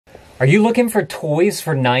Are you looking for toys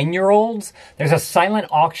for 9-year-olds? There's a silent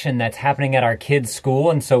auction that's happening at our kids' school,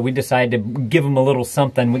 and so we decided to give them a little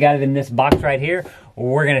something. We got it in this box right here.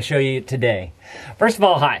 We're gonna show you today. First of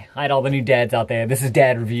all, hi to all the new dads out there. This is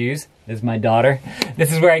Dad Reviews. This is my daughter.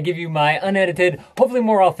 This is where I give you my unedited, hopefully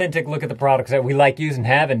more authentic look at the products that we like, use, and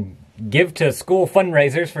have, and give to school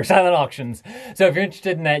fundraisers for silent auctions. So if you're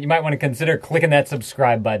interested in that, you might want to consider clicking that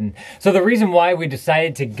subscribe button. So the reason why we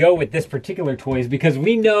decided to go with this particular toy is because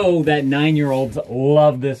we know that 9-year-olds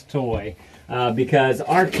love this toy because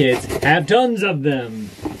our kids have tons of them.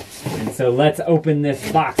 And so let's open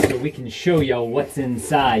this box so we can show y'all what's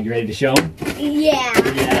inside. You ready to show them? Yeah.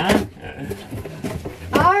 Yeah?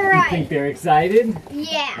 All right. You think they're excited?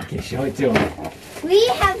 Yeah. Okay, show it to them. We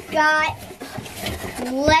have got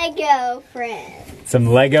Lego friends. Some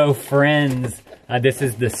Lego friends. This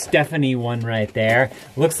is the Stephanie one right there.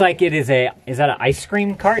 Looks like it is that an ice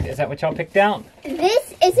cream cart? Is that what y'all picked out?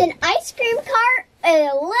 This is an ice cream cart, a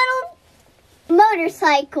little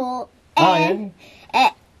motorcycle, and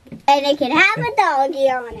it can have a doggy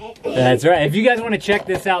on it. That's right. If you guys want to check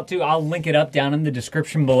this out too, I'll link it up down in the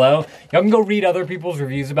description below. Y'all can go read other people's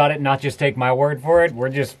reviews about it, not just take my word for it. We're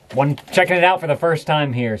just checking it out for the first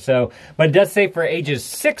time here. So, but it does say for ages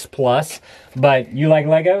 6+. But you like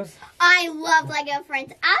Legos? I love Lego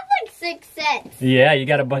friends. I have like 6 sets. Yeah, you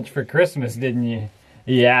got a bunch for Christmas, didn't you?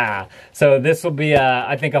 Yeah, so this will be,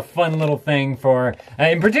 I think, a fun little thing for,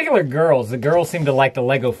 in particular, girls. The girls seem to like the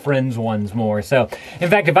Lego Friends ones more. So, in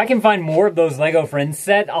fact, if I can find more of those Lego Friends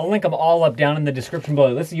set, I'll link them all up down in the description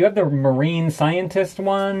below. Listen, you have the marine scientist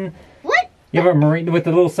one. What? You have a marine with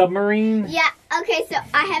the little submarine? Yeah, okay, so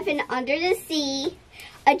I have an under the sea,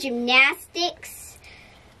 a gymnastics,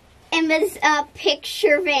 and this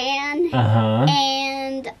picture van,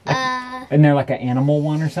 and isn't there like an animal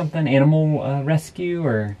one or something? Animal rescue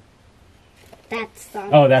or? That's the.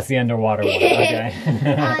 Oh, that's the underwater one. Okay.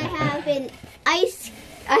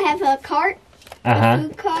 I have a cart, a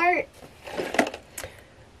food cart.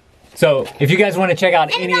 So if you guys want to check out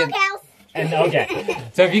any of. And okay,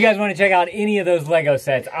 so if you guys want to check out any of those Lego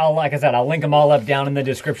sets, like I said, I'll link them all up down in the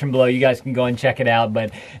description below. You guys can go and check it out.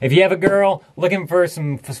 But if you have a girl looking for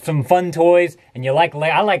some fun toys, and you like,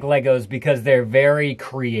 I like Legos because they're very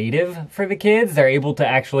creative for the kids. They're able to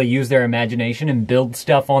actually use their imagination and build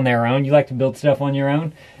stuff on their own. You like to build stuff on your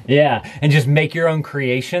own? Yeah, and just make your own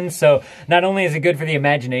creations. So not only is it good for the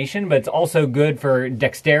imagination, but it's also good for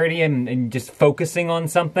dexterity and just focusing on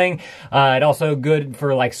something. It's also good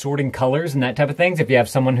for like sorting colors and that type of things. If you have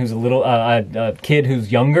someone who's a little a kid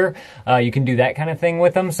who's younger, you can do that kind of thing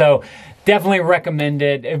with them. So definitely recommend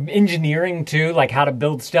it. Engineering too, like how to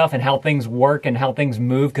build stuff and how things work and how things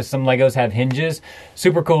move, because some Legos have hinges.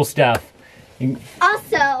 Super cool stuff.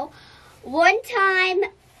 Also, one time,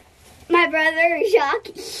 my brother Jacques,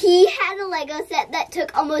 he had a Lego set that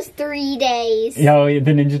took almost 3 days. Oh,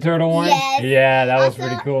 the Ninja Turtle one? Yes. Yeah, that was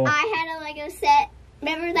pretty cool. I had a Lego set.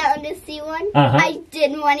 Remember that on the sea one? I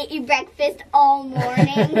didn't want to eat breakfast all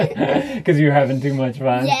morning. Because you were having too much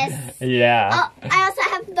fun? Yes. Yeah. I also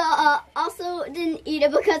have also didn't eat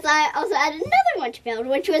it because I also had another one to build,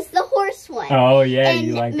 which was the horse one. Oh, yeah, and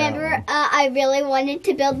you like that one. remember, I really wanted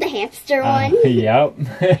to build the hamster one.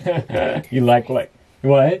 Yep. You like,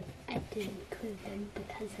 what? I didn't include them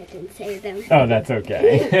because I didn't say them. Oh, that's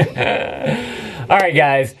okay. All right,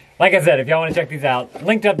 guys. Like I said, if y'all want to check these out,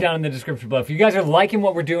 linked up down in the description below. If you guys are liking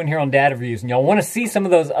what we're doing here on Dad Reviews and y'all want to see some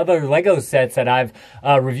of those other Lego sets that I've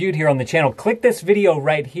reviewed here on the channel, click this video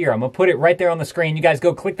right here. I'm going to put it right there on the screen. You guys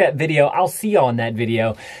go click that video. I'll see y'all in that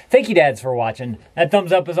video. Thank you, Dads, for watching. That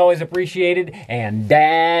thumbs up is always appreciated. And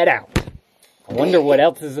Dad out. I wonder what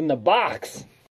else is in the box.